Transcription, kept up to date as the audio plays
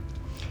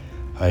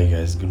Hi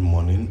guys, good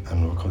morning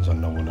and welcome to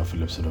another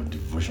wonderful episode of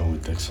Devotion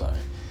with XY.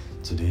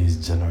 Today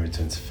is January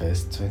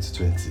 21st,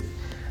 2020,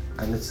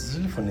 and it's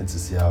really funny to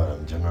see how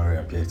January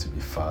appeared to be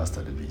fast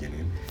at the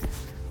beginning,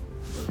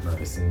 but now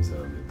it seems the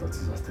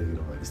tortoise has taken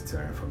over the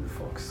steering from the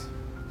fox.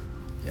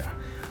 Yeah.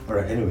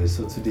 Alright, anyway,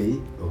 so today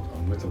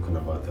I'm going to talk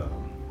about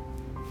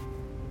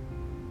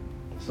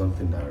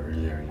something that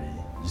really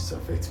used to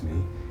affect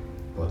me,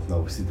 but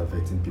now it's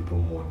affecting people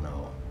more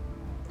now.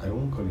 I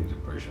won't call it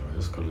depression, I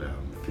just call it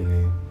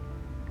feeling.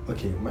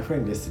 Okay, my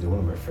friend yesterday, one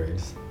of my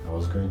friends, I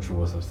was going through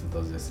WhatsApp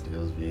status yesterday,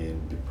 just being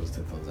people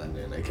status, and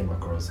then I came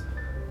across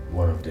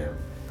one of them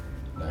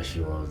that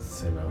she was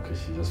saying, okay,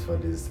 she just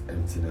felt this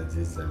emptiness,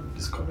 this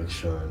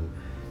disconnection.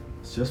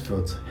 She just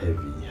felt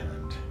heavy,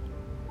 and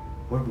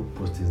when people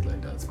post things like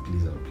that,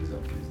 please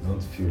don't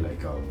feel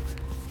like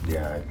they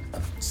are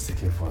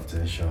seeking for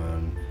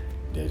attention.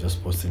 They're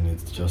just posting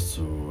it just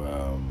to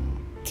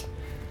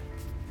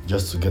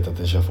get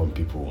attention from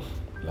people.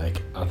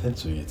 Like, attend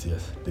to it,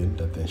 yes, they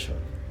need attention.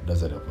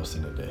 That's why they're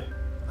posting it there,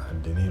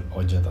 and they need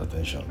urgent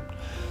attention.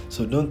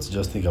 So don't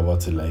just think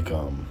about it like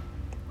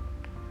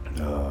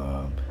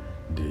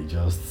they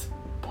just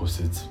post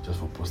it just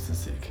for posting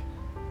sake.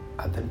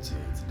 Attend to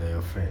it. They're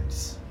your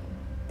friends.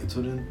 It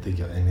wouldn't take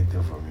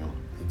anything from you.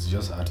 It's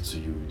just add to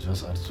you.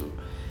 Just add to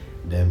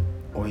them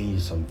owing you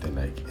something,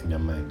 like in their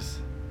minds.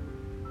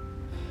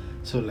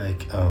 So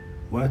like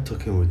while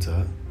talking with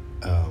her,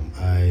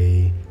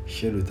 I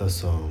shared with her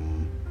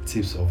some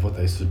tips of what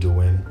I used to do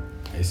when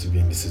I used to be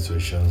in the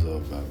situations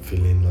of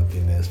feeling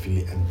nothingness,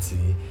 feeling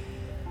empty.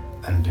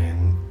 And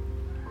then,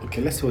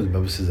 okay, let's see what the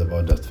Bible says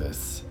about that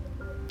first.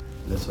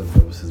 Let's see what the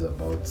Bible says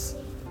about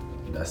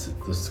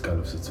those kind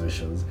of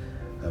situations.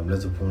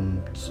 Let's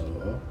open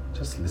to,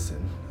 just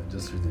listen. I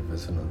just read the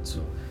verse 1 and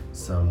 2.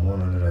 Psalm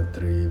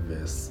 103,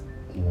 verse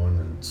 1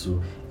 and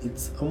 2.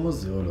 It's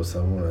almost the whole of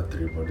Psalm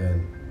 103, but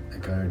then I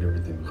can't read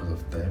everything because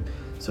of time.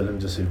 So let me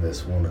just read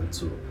verse 1 and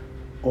 2.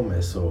 Oh my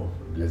soul,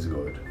 bless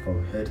God.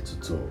 From head to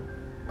toe,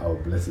 I will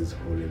bless his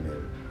holy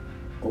name.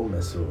 Oh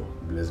my soul,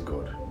 bless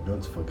God.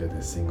 Don't forget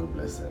a single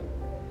blessing.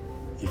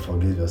 He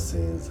forgives your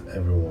sins,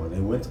 everyone. It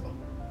went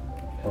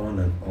on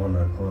and on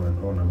and on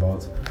and on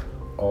about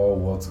all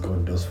what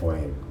God does for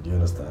him. Do you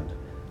understand?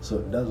 So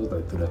that's what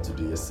I told her to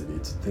do yesterday,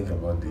 to think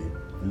about the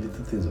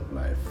little things of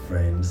life,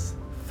 friends,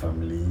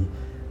 family,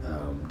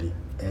 the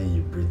air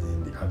you breathe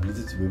in, the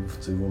ability to be able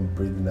to even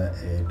breathe in that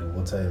air, the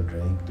water you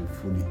drink, the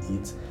food you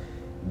eat,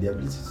 the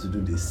ability to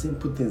do the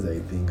simple things that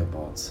you think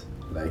about,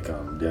 like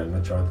their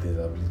natural things,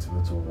 the ability to be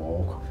able to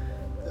walk.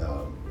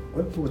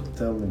 When people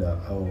tell me that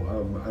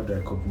how do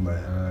I cope with my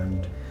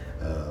hand,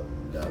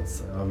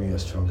 that's having a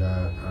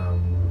stronger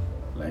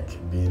like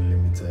being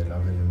limited,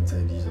 having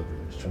limited use of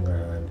a stronger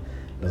hand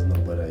does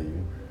not bother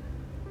you.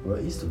 Well,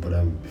 it used to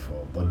bother me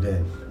before, but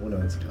then when I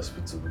went to the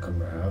hospital,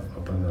 because I have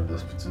appointment at the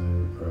hospital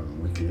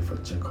weekly for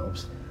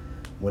checkups,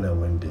 when I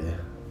went there,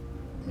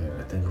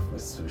 I thank you for my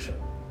situation.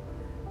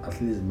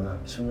 At least my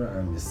stronger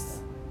arm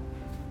is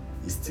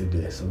still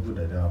there. Some people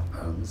that don't have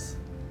arms,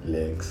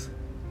 legs,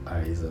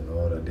 eyes and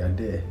all that, they are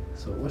there.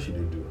 So what should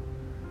they do?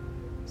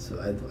 So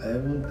I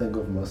even thank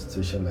God for my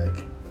situation.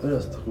 Like when I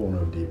was talking to one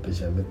of the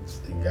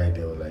patients, I met a guy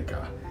there was like,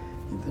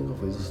 you thank God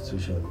for his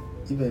situation.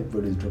 Even if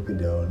everybody is dropping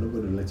their own,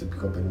 nobody would like to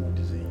pick up anyone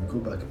this way. You go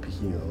back and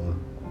picking your own.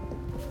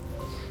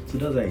 So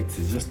that's why it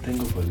is. Just thank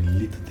God for the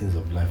little things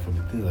of life, for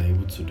the things I'm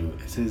able to do.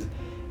 It says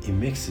it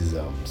makes his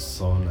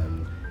sun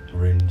and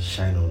rain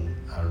shine on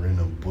and rain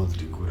on both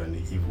the good and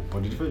the evil.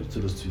 But the difference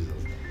between those two is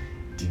that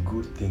the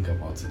good think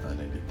about it and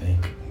then they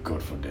thank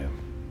God for them.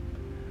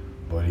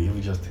 But if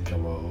you just think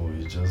about,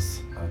 it's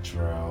just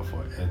natural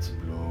for air to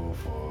blow,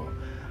 for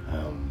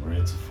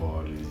rain to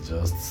fall, it's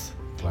just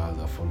clouds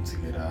that form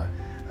together,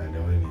 and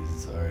then when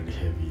it's already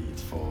heavy, it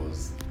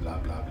falls, blah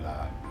blah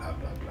blah blah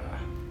blah blah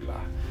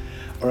blah.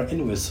 Alright,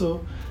 anyway,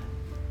 so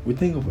we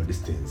think about these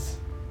things,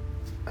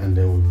 and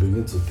then we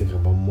begin to think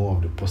about more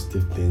of the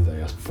positive things that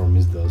he has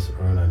promised us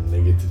rather than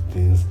negative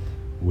things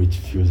which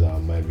fills our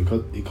mind,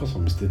 because it comes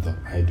from a state of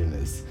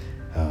idleness.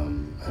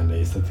 And then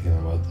you start thinking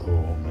about,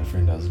 my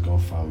friend has gone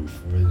far,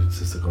 we've already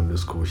to secondary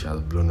school, she has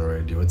blown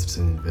already, went to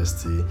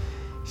university,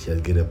 she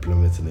has get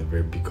employment in a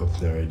very big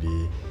company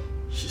already,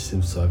 she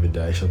seems to have a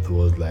direction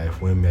towards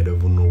life, when I don't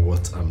even know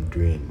what I'm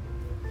doing.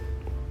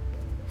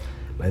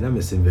 Like, that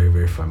may seem very,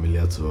 very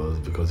familiar to us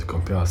because we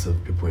compare ourselves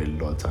with people a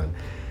lot, and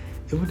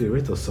even the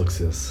rate of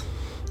success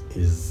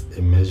is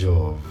a measure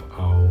of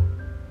how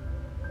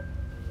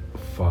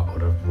far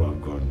other people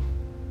have gone.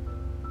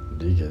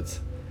 Do you get?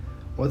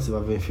 What if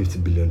having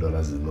 $50 billion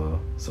is not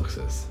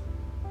success?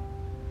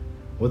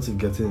 What if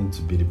getting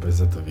to be the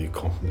president of a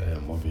company,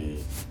 of a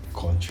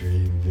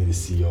country, being the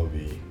CEO of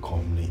a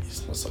company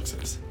is not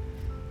success?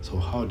 So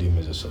how do you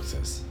measure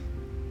success?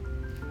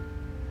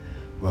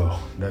 Well,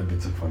 that'll be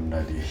too fun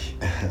that day.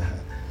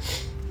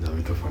 That'll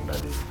be too fun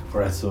that day.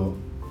 Alright, so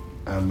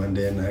and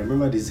then I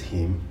remember this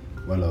hymn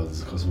while I was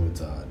discussing with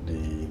her.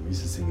 They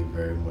used to sing it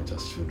very much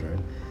as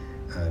children,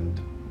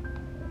 and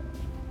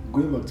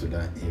going back to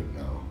that hymn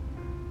now,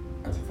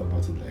 I thought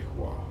about it like,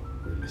 wow,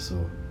 really. So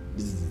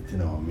this is the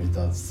thing I'll make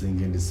that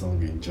singing the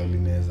song in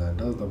jolliness, and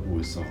that's the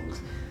with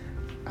songs.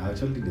 I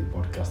actually did a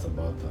podcast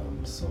about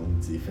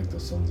songs, the effect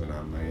of songs on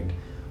our mind,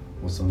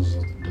 what songs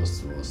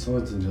does to us.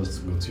 Songs don't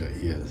just go to your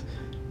ears,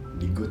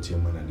 they go to your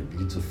mind and they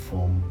begin to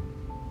form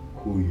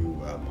who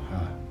you are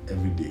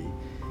every day.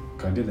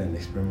 I did an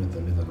experiment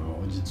on it, and I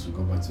want you to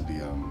go back to the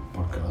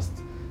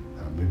podcast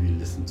and maybe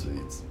listen to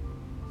it.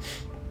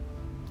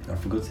 I've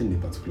forgotten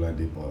the particular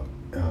day, but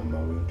I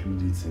will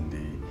include it in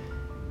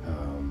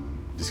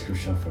the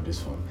description for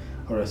this one.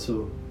 Alright,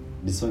 so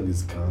the song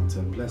is Count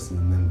Your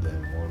Blessings, name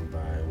them one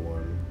by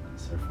one.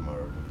 Sorry for my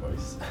rubber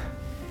voice.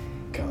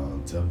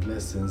 Count your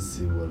blessings,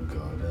 see what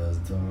God has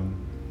done.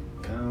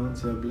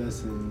 Count your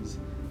blessings,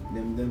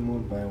 name them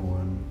one by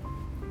one,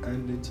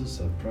 and it will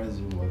surprise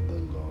you what the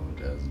Lord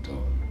has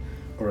done.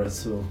 Alright,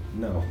 so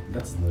now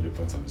that's not the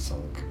point of the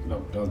song.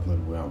 No, that's not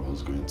where I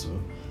was going to.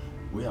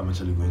 Where I'm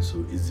actually going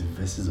to is the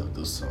verses of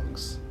those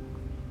songs.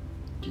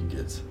 You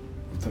get?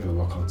 We talk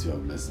about counting your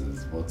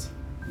blessings, but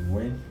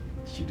when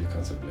should you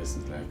count your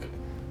blessings? Like,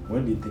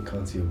 when do you think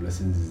counting your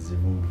blessings is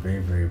even very,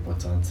 very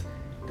important?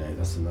 That it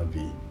has to not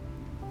be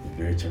a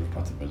very general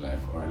part of your life.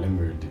 Alright, let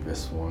me read the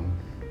verse 1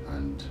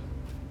 and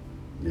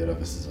the other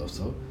verses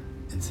also.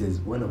 It says,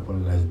 when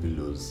upon life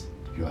billows,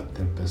 you are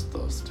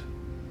tempest-tossed.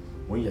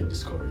 When you are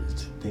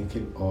discouraged,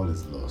 thinking all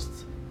is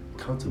lost,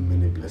 count your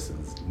many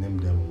blessings, name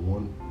them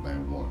one by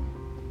one,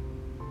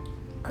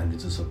 and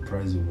it will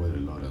surprise you what the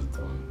Lord has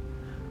done.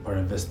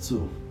 Alright, verse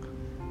 2.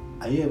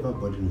 Are you ever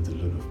burdened with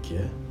a load of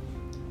care?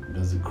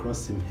 Does the cross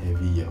seem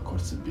heavy you're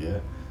caught to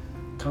bear?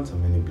 Count your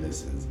many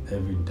blessings,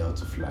 every doubt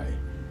to fly,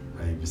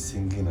 and you'll be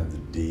singing as the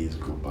days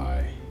go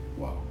by.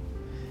 Wow.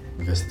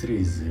 Verse 3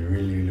 is a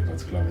really, really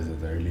particular verse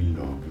that I really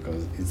love,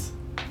 because it's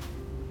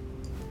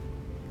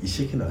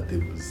shaking our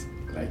tables.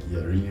 Like,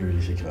 you're really,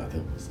 really shaking our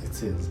tables. It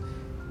says,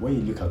 when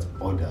you look at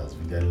others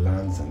with their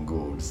lands and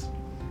golds,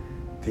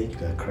 think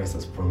that Christ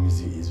has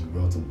promised you his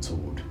wealth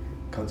untold.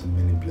 Count on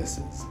many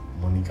blessings,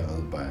 money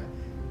cannot buy.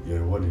 Your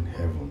reward in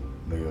heaven,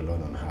 know your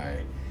Lord on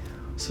high.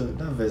 So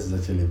that verse is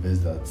actually a verse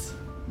that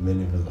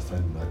many of us are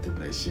finding our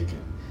table is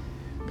shaking.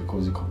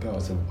 Because you compare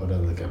ourselves with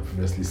others, like I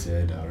previously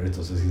said, our rate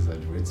of success is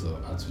at the rate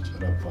at which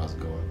other people has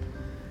gone.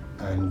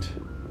 And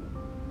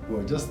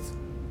well, just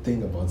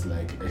think about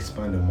like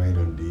expand your mind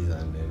on this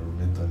and then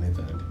ruminate on it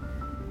and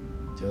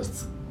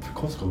just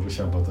come to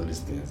conclusion about all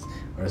these things.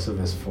 Alright, so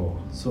verse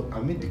 4. So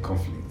amid the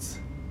conflict,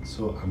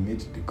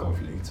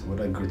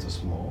 whether great or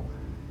small,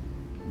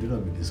 do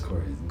not be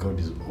discouraged. God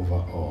is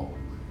over all.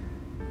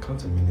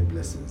 Count on many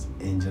blessings.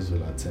 Angels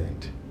will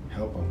attend.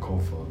 Help and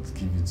comfort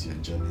give you to your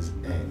journey's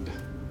end.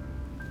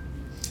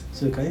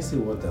 So can you see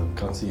what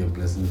counting your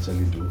blessings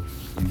actually do?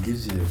 It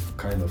gives you a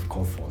kind of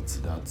comfort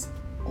that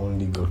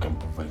only God can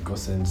provide. God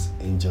sends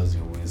angels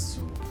your ways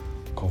to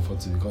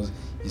comfort you, because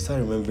you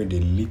start remembering the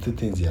little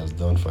things He has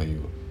done for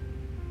you.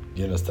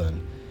 Do you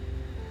understand?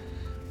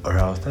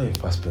 Alright, I'll start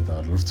with past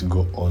I'd love to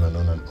go on and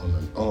on and on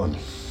and on.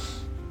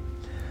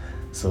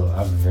 So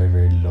have a very,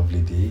 very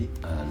lovely day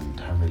and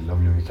have a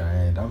lovely week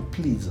ahead. And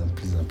please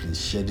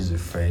share this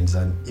with friends.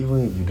 And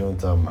even if you don't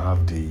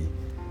have the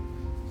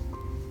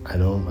I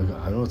don't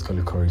know what to call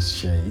it, courage,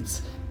 share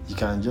it. You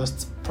can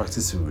just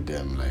practice it with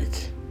them,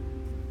 like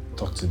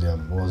talk to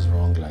them, what's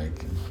wrong,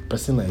 like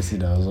person I see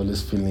that was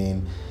always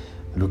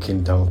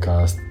looking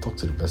downcast, talk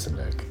to the person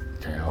like,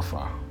 okay, how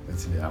far?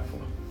 What's in the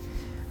happen?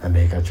 And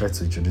then you can try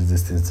to introduce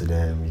these things to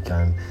them. You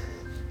can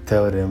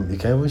tell them, you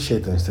can even share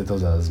it on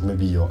status as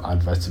maybe your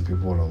advice to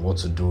people on what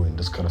to do in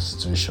those kind of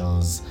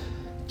situations.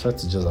 Try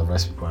to just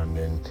advise people, and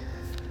then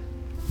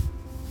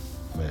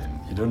man,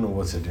 you don't know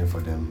what you're doing for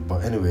them.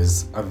 But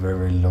anyways, have a very,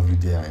 very lovely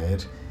day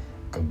ahead.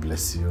 God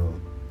bless you.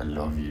 I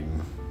love you.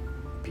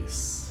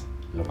 Peace,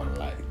 love and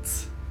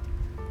light.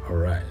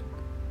 Alright,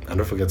 and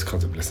don't forget to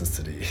count the blessings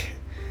today.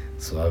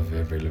 So have a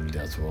very, very lovely day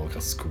at work,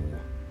 at school.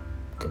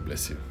 God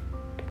bless you.